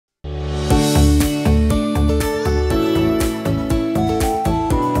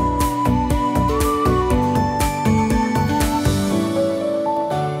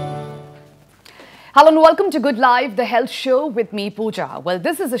Hello and welcome to Good Life, the health show with me, Pooja. Well,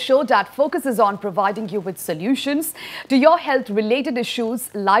 this is a show that focuses on providing you with solutions to your health-related issues,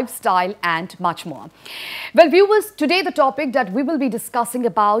 lifestyle and much more. Well, viewers, today the topic that we will be discussing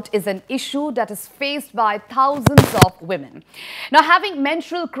about is an issue that is faced by thousands of women. Now, having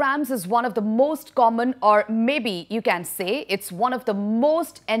menstrual cramps is one of the most common, or maybe you can say it's one of the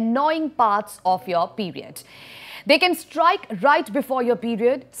most annoying parts of your period. They can strike right before your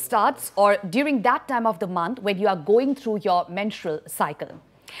period starts or during that time of the month when you are going through your menstrual cycle.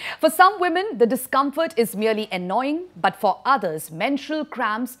 For some women, the discomfort is merely annoying, but for others, menstrual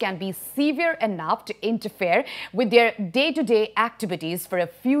cramps can be severe enough to interfere with their day-to-day activities for a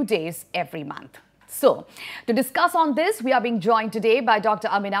few days every month. So, to discuss on this, we are being joined today by Dr.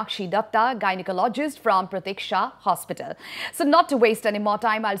 Aminakshi Dutta, gynecologist from Pratiksha Hospital. So, not to waste any more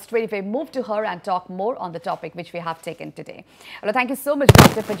time, I'll straight away move to her and talk more on the topic which we have taken today. Well, thank you so much,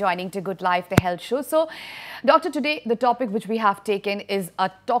 Doctor, for joining to Good Life, the health show. So, Doctor, today the topic which we have taken is a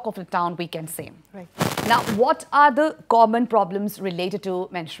talk of the town, we can say. Right. Now, what are the common problems related to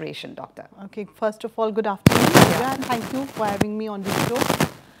menstruation, Doctor? Okay, first of all, good afternoon, and thank you for having me on this show.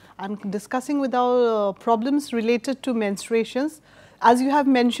 I'm discussing with our problems related to menstruations. As you have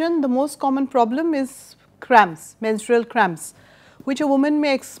mentioned, the most common problem is cramps, menstrual cramps, which a woman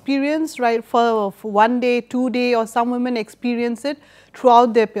may experience right for 1 day, 2 days, or some women experience it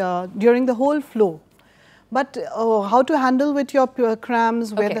throughout their during the whole flow. But how to handle with your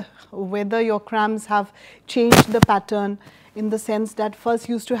cramps, whether your cramps have changed the pattern, in the sense that first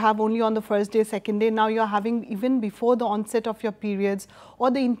used to have only on the first day, second day, now you are having even before the onset of your periods, or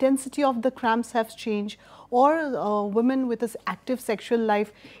the intensity of the cramps have changed, or women with an active sexual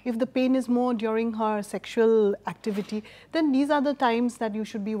life, if the pain is more during her sexual activity, then these are the times that you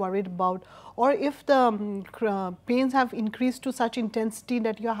should be worried about. Or if the pains have increased to such intensity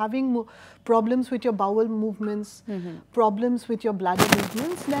that you are having problems with your bowel movements, problems with your bladder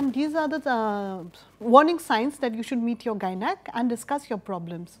movements, then these are the warning signs that you should meet your gynac and discuss your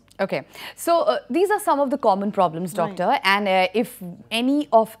problems. Okay, so these are some of the common problems, Doctor, right. And if any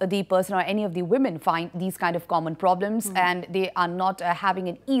of the person or any of the women find these kind of common problems and they are not having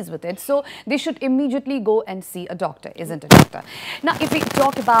an ease with it, so they should immediately go and see a doctor, isn't it, Doctor? Now, if we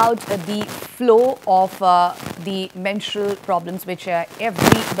talk about the flow of the menstrual problems which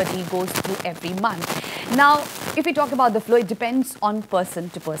everybody goes through every month. Now, if we talk about the flow, it depends on person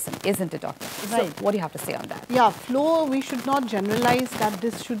to person, isn't it, Doctor? Right. So, what do you have to say on that? Yeah, flow, we should not generalize that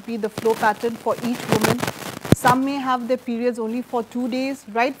this should be the flow pattern for each woman. Some may have their periods only for 2 days,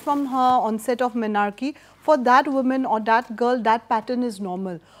 right from her onset of menarche. For that woman or that girl, that pattern is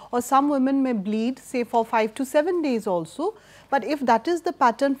normal. Or some women may bleed, say, for 5 to 7 days also. But if that is the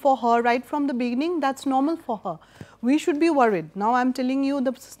pattern for her right from the beginning, that's normal for her. We should be worried. Now, I'm telling you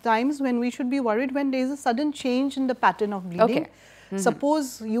the times when we should be worried when there is a sudden change in the pattern of bleeding. Okay.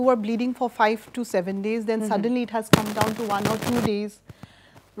 Suppose you were bleeding for 5 to 7 days, then suddenly it has come down to 1 or 2 days.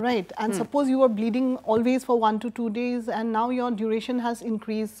 Right, and suppose you were bleeding always for 1 to 2 days and now your duration has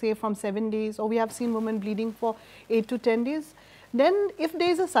increased, say, from 7 days, or we have seen women bleeding for 8 to 10 days. Then if there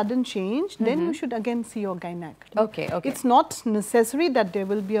is a sudden change, then you should again see your gynac. Okay, okay. It's not necessary that there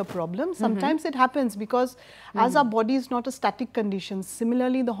will be a problem. Sometimes it happens because as our body is not a static condition,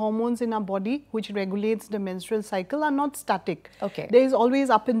 similarly the hormones in our body which regulates the menstrual cycle are not static. Okay. There is always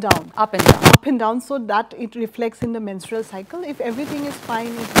up and down. Up and down. Up and down, so that it reflects in the menstrual cycle. If everything is fine,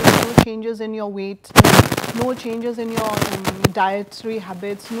 if there are no changes in your weight, no changes in your dietary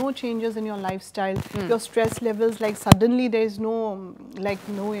habits, no changes in your lifestyle, your stress levels, like suddenly there is no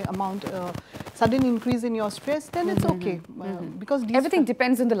sudden increase in your stress, then it's okay. Because everything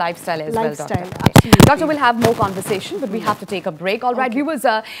depends on the lifestyle as well, Doctor. Absolutely. Doctor, we'll have more conversation, but we have to take a break. All right, viewers,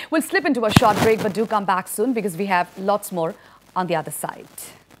 we'll slip into a short break, but do come back soon because we have lots more on the other side.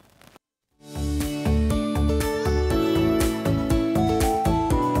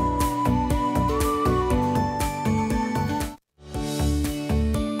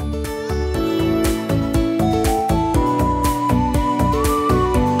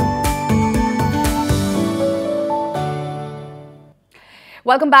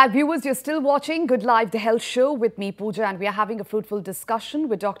 Welcome back, viewers. You're still watching Good Life, the health show with me, Pooja, and we are having a fruitful discussion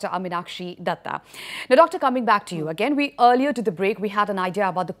with Dr. Aminakshi Dutta. Now, Doctor, coming back to you again, earlier to the break, we had an idea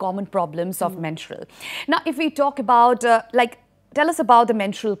about the common problems of menstrual. Now, if we talk about, tell us about the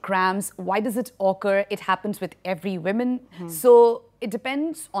menstrual cramps. Why does it occur? It happens with every woman. So, it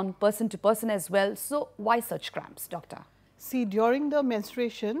depends on person to person as well. So, why such cramps, Doctor? See, during the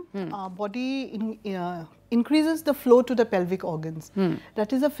menstruation, our body increases the flow to the pelvic organs.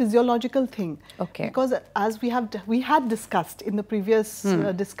 That is a physiological thing. Okay. Because as we had discussed in the previous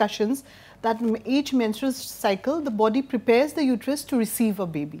discussions, that each menstrual cycle, the body prepares the uterus to receive a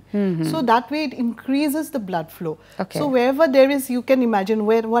baby. So that way it increases the blood flow. Okay. So wherever there is, you can imagine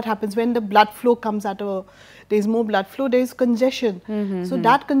what happens when the blood flow comes at there is more blood flow, there is congestion. So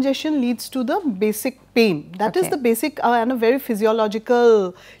that congestion leads to the basic pain. That is the basic and a very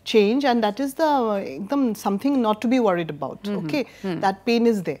physiological change, and that is the something not to be worried about. Okay, that pain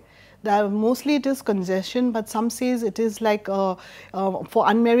is there. Mostly it is congestion, but some says it is like for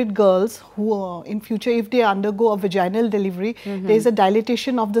unmarried girls who in future, if they undergo a vaginal delivery, there is a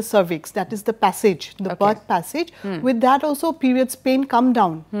dilatation of the cervix, that is the passage, the birth passage. With that also periods pain come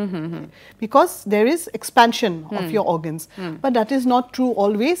down because there is expansion of your organs, but that is not true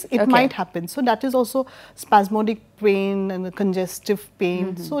always. It might happen. So that is also spasmodic pain and congestive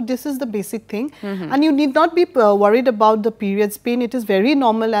pain. So this is the basic thing, and you need not be worried about the periods pain. It is very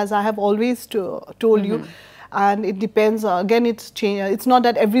normal, as I have always told you, and it depends. Again, it's not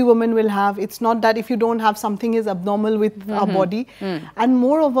that every woman will have. It's not that if you don't have, something is abnormal with our body. And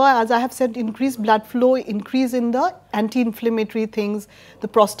moreover, as I have said, increased blood flow, increase in the anti-inflammatory things, the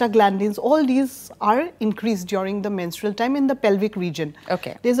prostaglandins, all these are increased during the menstrual time in the pelvic region.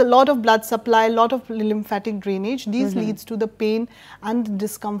 Okay. There's a lot of blood supply, a lot of lymphatic drainage. These leads to the pain and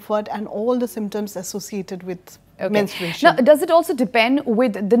discomfort and all the symptoms associated with menstruation. Now, does it also depend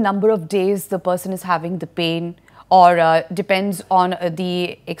with the number of days the person is having the pain, or depends on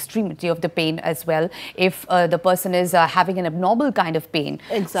the extremity of the pain as well? If the person is having an abnormal kind of pain,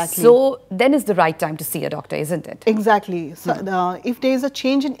 exactly. So then is the right time to see a doctor, isn't it? Exactly. So, if there is a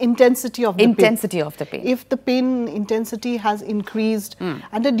change in intensity of the pain, if the pain intensity has increased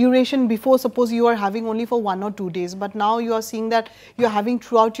and the duration before, suppose you are having only for 1 or 2 days, but now you are seeing that you are having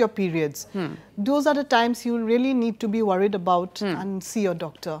throughout your periods, those are the times you really need to be worried about and see your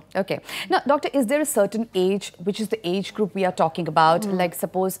doctor. Okay. Now, doctor, is there a certain age, which is the age group we are talking about? Like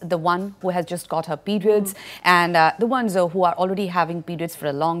suppose the one who has just got her periods and the ones who are already having periods for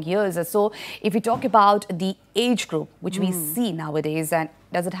a long years or so. If we talk about the age group, which we see nowadays, and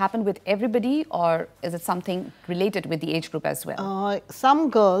does it happen with everybody, or is it something related with the age group as well? Some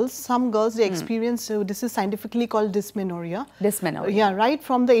girls, they experience, this is scientifically called dysmenorrhea. Dysmenorrhea. Yeah, right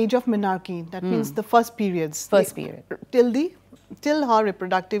from the age of menarche. That means the first periods. Till her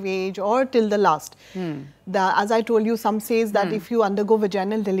reproductive age or till the last. As I told you, some says that if you undergo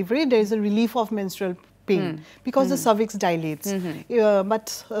vaginal delivery, there is a relief of menstrual pain because the cervix dilates.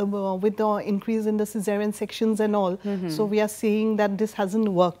 But with the increase in the cesarean sections and all, so we are seeing that this hasn't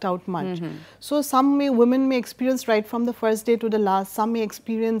worked out much. So some women may experience right from the first day to the last. Some may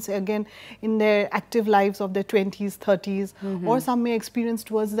experience again in their active lives of their 20s, 30s, or some may experience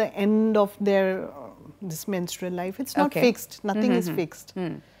towards the end of their this menstrual life. It's not fixed. Nothing is fixed.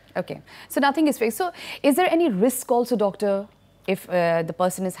 Okay. So nothing is fixed. So is there any risk also, doctor, if the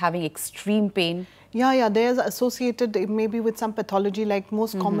person is having extreme pain? Yeah, there's associated maybe with some pathology, like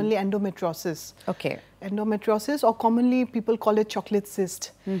most commonly endometriosis. Okay. Endometriosis, or commonly people call it chocolate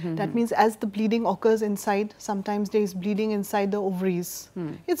cyst. That means as the bleeding occurs inside, sometimes there is bleeding inside the ovaries.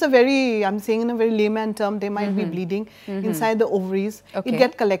 It's a very, I'm saying in a very layman term, they might be bleeding inside the ovaries. It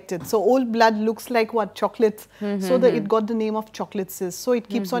gets collected. So old blood looks like what? Chocolate. So it got the name of chocolate cyst. So it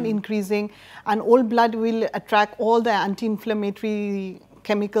keeps on increasing, and old blood will attract all the anti-inflammatory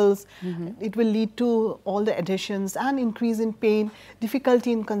chemicals. It will lead to all the adhesions and increase in pain,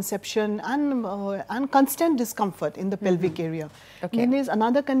 difficulty in conception, and constant discomfort in the pelvic area. Then there is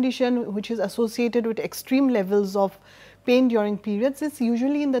another condition which is associated with extreme levels of pain during periods. It's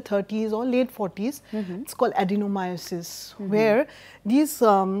usually in the 30s or late 40s. It's called adenomyosis, where these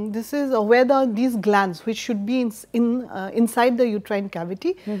these glands, which should be inside the uterine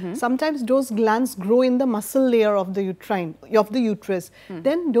cavity, sometimes those glands grow in the muscle layer of the uterus.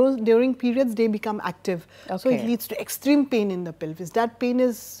 Then during periods they become active. So it leads to extreme pain in the pelvis. That pain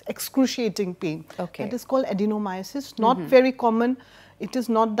is excruciating pain. That is called adenomyosis. Not very common. It is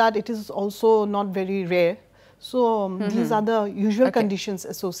not that. It is also not very rare. So these are the usual conditions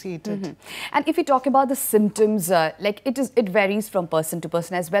associated. And if you talk about the symptoms, like it varies from person to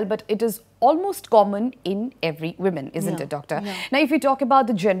person as well, but it is almost common in every woman, isn't it, doctor? Now, if we talk about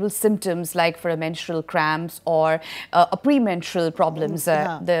the general symptoms like for a menstrual cramps or a premenstrual problems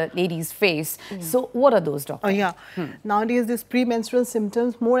the ladies face, so what are those, doctor? Nowadays, these premenstrual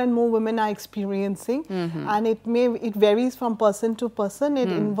symptoms, more and more women are experiencing, and it varies from person to person.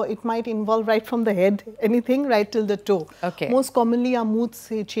 It might involve right from the head, anything right till the toe. Most commonly are mood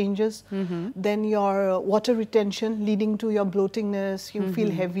changes, then your water retention leading to your bloatingness, you feel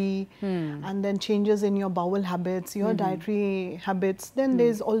heavy, and then changes in your bowel habits, your dietary habits. Then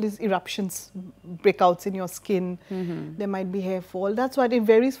there's all these eruptions, breakouts in your skin. There might be hair fall. That's what it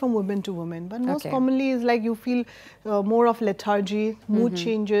varies from woman to woman. But most commonly is like you feel more of lethargy, mood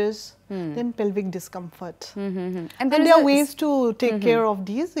changes, then pelvic discomfort. And there are ways to take care of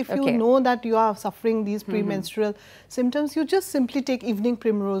these. If you know that you are suffering these premenstrual symptoms, you just simply take evening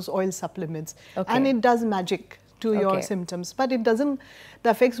primrose oil supplements, and it does magic to your symptoms. But it doesn't, the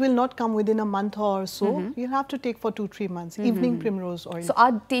effects will not come within a month or so. You have to take for 2-3 months, evening primrose oil. So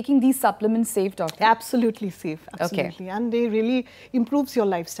are taking these supplements safe, doctor? Absolutely safe, absolutely. And they really improves your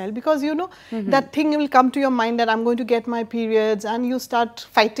lifestyle, because you know, that thing will come to your mind that I'm going to get my periods, and you start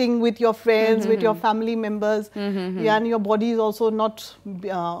fighting with your friends, with your family members, and your body is also not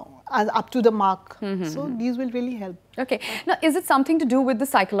as up to the mark. So these will really help. Now, is it something to do with the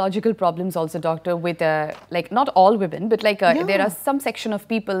psychological problems also, doctor, with like not all women, but like there are some section of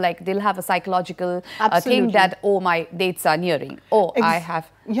people, like they'll have a psychological thing that, oh, my dates are nearing, oh, I have.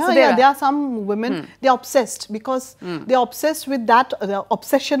 So there are some women, they're obsessed, because they're obsessed with that, the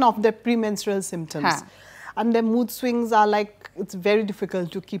obsession of their premenstrual symptoms. And their mood swings are like, it's very difficult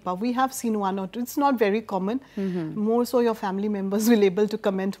to keep up. We have seen one or two. It's not very common. More so your family members will able to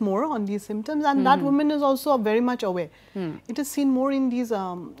comment more on these symptoms. And that woman is also very much aware. It is seen more in these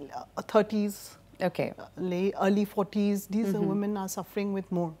 30s. Early 40s, these women are suffering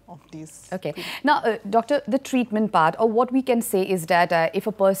with more of these. Now, doctor, the treatment part, or what we can say is that if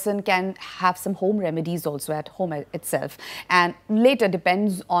a person can have some home remedies also at home itself, and later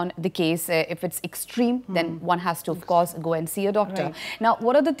depends on the case, if it's extreme, then one has to, of course, go and see a doctor. Now,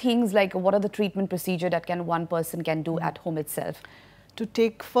 what are the things, like what are the treatment procedure that one person can do at home itself? To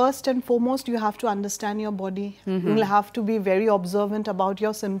take, first and foremost, you have to understand your body. You will have to be very observant about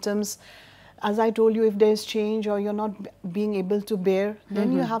your symptoms. As I told you, if there is change or you're not being able to bear,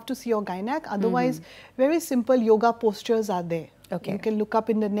 then you have to see your gynec. Otherwise, very simple yoga postures are there. You can look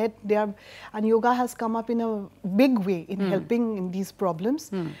up in the net. And yoga has come up in a big way in helping in these problems.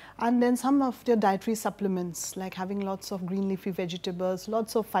 And then some of your dietary supplements, like having lots of green leafy vegetables,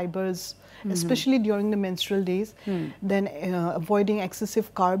 lots of fibers, especially during the menstrual days. Then avoiding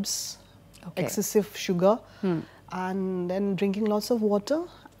excessive carbs, excessive sugar, and then drinking lots of water.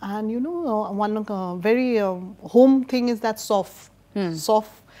 And you know, one very home thing is that soft.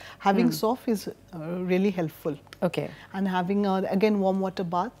 Having soft is really helpful. And having again warm water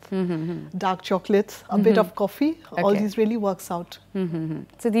bath, dark chocolates, a bit of coffee, all these really works out.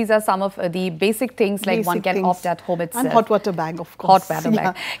 So these are some of the basic things like one can opt at home itself. And hot water bag, of course. Hot water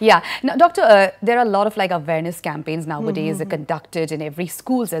bag. Now, doctor, there are a lot of like awareness campaigns nowadays conducted in every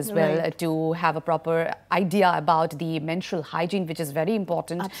schools as well to have a proper idea about the menstrual hygiene, which is very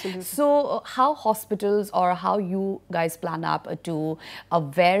important. So how hospitals or how you guys plan up to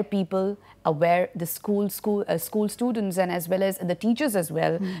aware people, aware the school students, and as well as the teachers as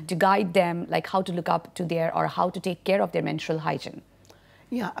well, to guide them like how to look up to their, or how to take care of their menstrual hygiene?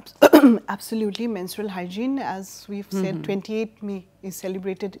 Absolutely. Menstrual hygiene, as we've said, 28 May is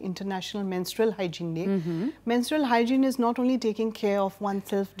celebrated International Menstrual Hygiene Day. Menstrual hygiene is not only taking care of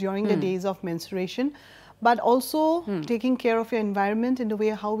oneself during the days of menstruation, but also taking care of your environment in the way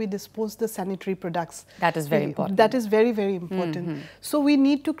how we dispose the sanitary products. That is very important. That is very, very important. So we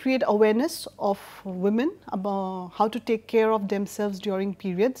need to create awareness of women about how to take care of themselves during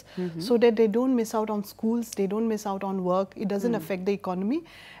periods, so that they don't miss out on schools, they don't miss out on work, it doesn't affect the economy,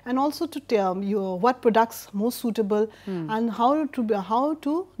 and also to tell you what products most suitable and how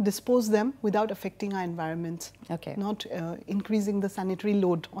to dispose them without affecting our environment, not increasing the sanitary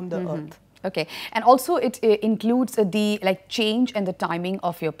load on the earth. And also it includes the change and the timing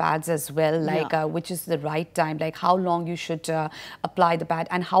of your pads as well, like which is the right time, like how long you should apply the pad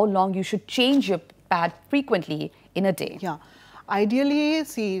and how long you should change your pad frequently in a day. Ideally,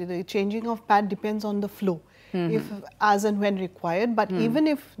 see, the changing of pad depends on the flow. If as and when required, but even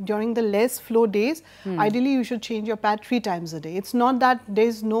if during the less flow days, ideally you should change your pad 3 times a day. It's not that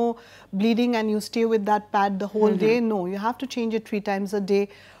there's no bleeding and you stay with that pad the whole day. No, you have to change it 3 times a day.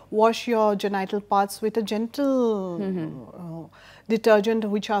 Wash your genital parts with a gentle detergent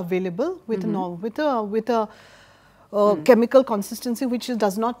which are available with chemical consistency which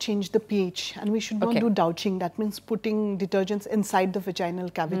does not change the pH, and we should not do douching. That means putting detergents inside the vaginal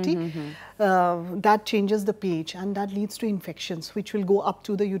cavity. That changes the pH, and that leads to infections which will go up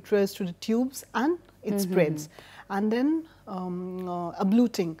to the uterus, to the tubes, and it spreads. And then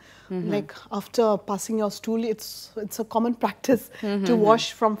abluting, like after passing your stool, it's a common practice to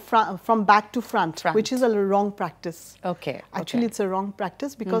wash from back to front, which is a wrong practice. Actually, it's a wrong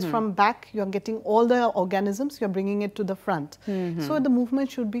practice, because from back you are getting all the organisms, you are bringing it to the front. So the movement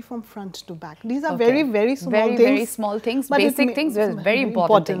should be from front to back. These are very small things. Very small things, basic things, very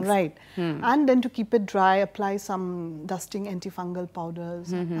important things. Right. And then to keep it dry, apply some dusting antifungal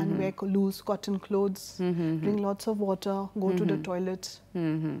powders, and wear loose cotton clothes, drink lots of water, go to the toilet.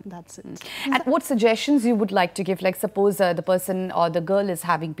 That's it. And what suggestions you would like to give? Like suppose the person or the girl is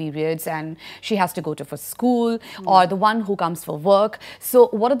having periods and she has to go to for school, or the one who comes for work. So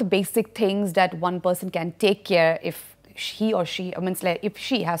what are the basic things that one person can take care if he or she, if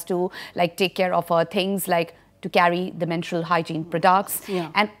she has to like take care of her things like to carry the menstrual hygiene products,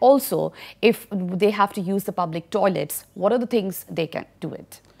 and also if they have to use the public toilets, what are the things they can do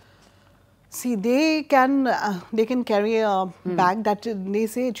it? See, they can carry a bag that they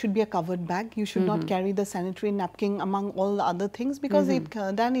say it should be a covered bag. You should not carry the sanitary napkin among all the other things, because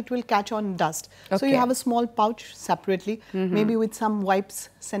then it will catch on dust. So you have a small pouch separately, maybe with some wipes,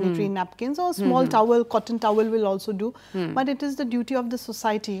 sanitary napkins, or a small towel, cotton towel will also do. But it is the duty of the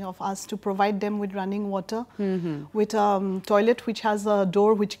society, of us, to provide them with running water, with a toilet which has a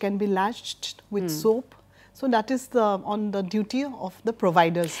door which can be latched with soap. So that is on the duty of the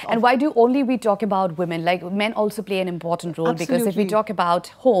providers. And why do only we talk about women? Like men also play an important role. Absolutely. Because if we talk about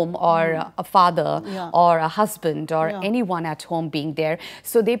home, or a father or a husband or anyone at home being there,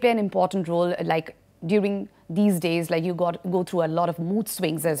 so they play an important role. Like during these days, like you go through a lot of mood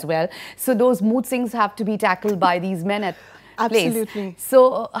swings as well. So those mood swings have to be tackled by these men at Absolutely. place.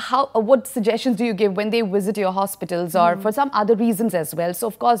 So what suggestions do you give when they visit your hospitals, or for some other reasons as well? So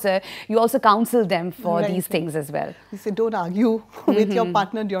of course you also counsel them for these things as well. You say don't argue with your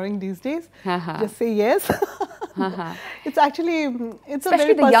partner during these days. Just say yes. It's actually, it's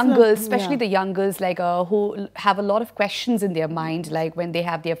especially a very the young girls, especially the young girls, like who have a lot of questions in their mind, like when they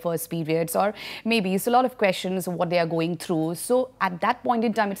have their first periods, or maybe it's a lot of questions of what they are going through. So at that point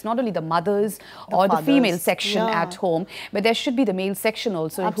in time, it's not only the mothers or the female section at home, but there should be the male section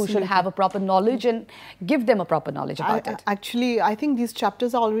also, who should have a proper knowledge and give them a proper knowledge about it. Actually, I think these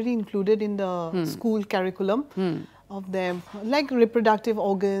chapters are already included in the school curriculum of them, like reproductive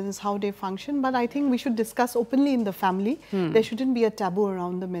organs, how they function. But I think we should discuss openly in the family. There shouldn't be a taboo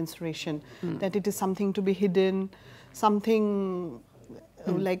around the menstruation, that it is something to be hidden, something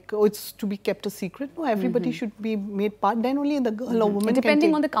like, oh, it's to be kept a secret. No, everybody should be made part. Then only the girl or woman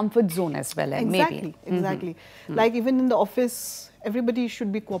depending on the comfort zone as well. Exactly, maybe. Exactly. Like even in the office, everybody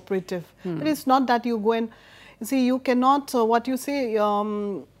should be cooperative. But it's not that you go and see, you cannot, what you say,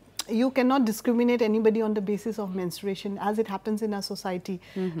 you cannot discriminate anybody on the basis of menstruation, as it happens in our society.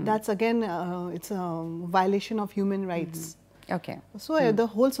 That's again, it's a violation of human rights. So the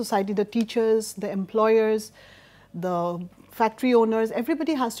whole society, the teachers, the employers, the factory owners,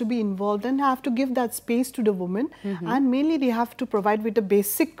 everybody has to be involved and have to give that space to the woman. And mainly they have to provide with a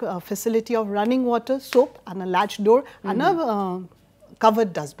basic facility of running water, soap, and a latch door, and a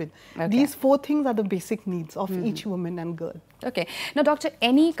covered dustbin. These 4 things are the basic needs of each woman and girl. Now, doctor,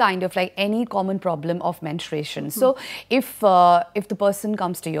 any kind of any common problem of menstruation. So if the person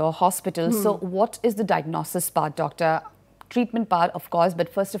comes to your hospital, so what is the diagnosis part, doctor? Treatment part, of course,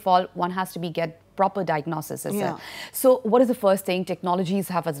 but first of all, one has to get proper diagnosis as well. So what is the first thing? Technologies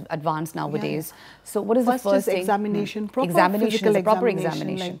have advanced nowadays. So what is the first thing? Examination, proper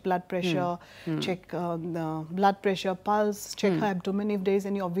examination, like blood pressure, check the blood pressure, pulse, check her abdomen if there is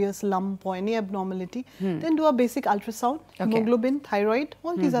any obvious lump or any abnormality. Then do a basic ultrasound, hemoglobin, thyroid,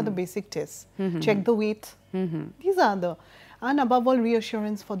 all these are the basic tests. Check the weight. These are the, and above all,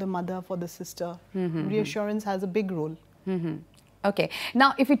 reassurance for the mother, for the sister. Reassurance has a big role.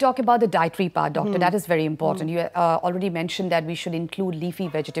 Now if we talk about the dietary part, doctor, that is very important. You already mentioned that we should include leafy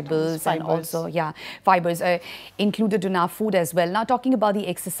vegetables and also fibers included in our food as well. Now talking about the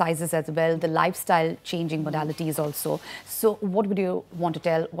exercises as well, the lifestyle changing modalities also. So what would you want to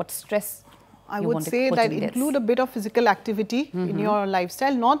tell, what stress I would say that include a bit of physical activity in your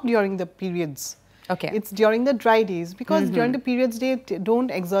lifestyle, not during the periods. It's during the dry days, because during the periods day, don't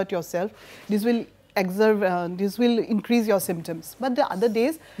exert yourself. This will increase your symptoms. But the other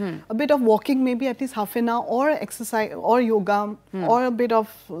days, a bit of walking, maybe at least half an hour, or exercise, or yoga, or a bit of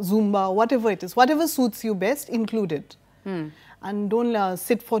Zumba, whatever it is, whatever suits you best, include it. And don't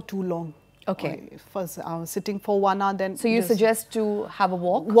sit for too long. Okay. First, sitting for 1 hour, then. So you suggest to have a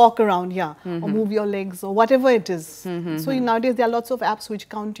walk? Walk around, yeah, or move your legs or whatever it is. So nowadays there are lots of apps which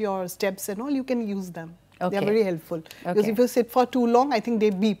count your steps and all. You can use them. They are very helpful. Because if you sit for too long, I think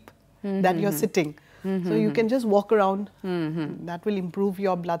they beep that you're sitting. So you can just walk around. That will improve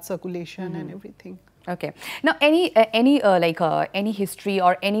your blood circulation and everything. Okay. Now, any history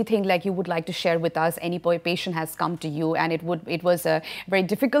or anything like you would like to share with us? Any patient has come to you and it was very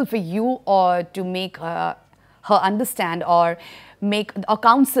difficult for you or to make her understand or make or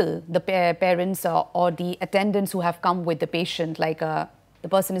counsel the parents or the attendants who have come with the patient, like the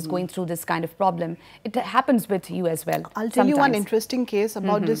person is going through this kind of problem. It happens with you as well. I'll tell you one interesting case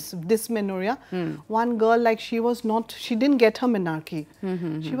about this dysmenorrhea. One girl, like she didn't get her menarche.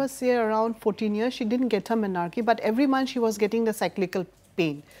 She was say around 14 years, she didn't get her menarche, but every month she was getting the cyclical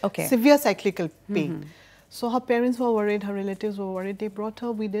pain, severe cyclical pain. So her parents were worried, her relatives were worried. They brought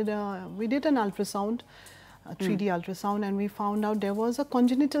her, we did an ultrasound, a 3D ultrasound, and we found out there was a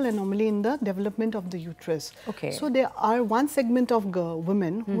congenital anomaly in the development of the uterus. So there are one segment of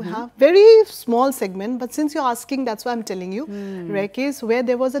women who have very small segment, but since you're asking, that's why I'm telling you, rare case where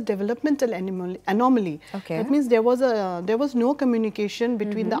there was a developmental anomaly. That means there was no communication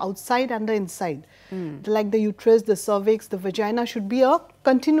between the outside and the inside. Like the uterus, the cervix, the vagina should be a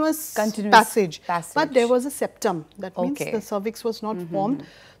continuous passage. But there was a septum. That means the cervix was not formed.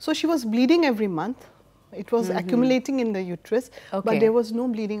 So she was bleeding every month. It was accumulating in the uterus, but there was no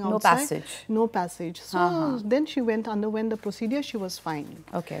bleeding outside. No passage. So then she underwent the procedure. She was fine.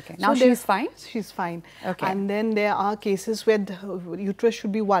 Now she is fine? She's fine. And then there are cases where the uterus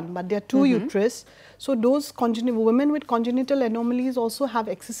should be one, but there are two uterus. So those women with congenital anomalies also have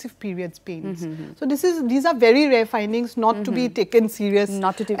excessive periods pains. So these are very rare findings, not to be taken serious.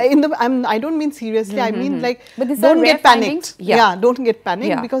 Not to I don't mean seriously. I mean like don't get panicked. Don't get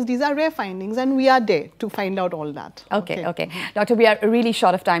panicked because these are rare findings, and we are there to find out all that. Okay. Doctor, we are really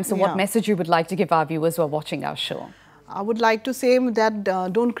short of time. So what message you would like to give our viewers who are watching our show? I would like to say that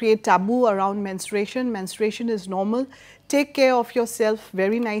don't create taboo around menstruation. Menstruation is normal. Take care of yourself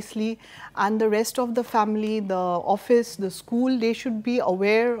very nicely, and the rest of the family, the office, the school, they should be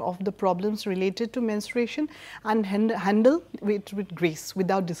aware of the problems related to menstruation and handle it with grace,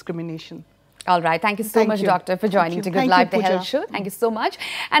 without discrimination. All right. Thank you so much, Doctor, for joining to Good Life, the Health Show. Thank you so much.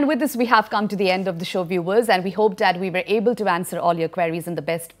 And with this, we have come to the end of the show, viewers, and we hope that we were able to answer all your queries in the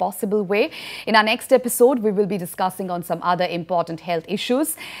best possible way. In our next episode, we will be discussing on some other important health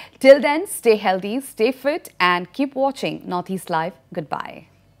issues. Till then, stay healthy, stay fit, and keep watching Northeast Live. Goodbye.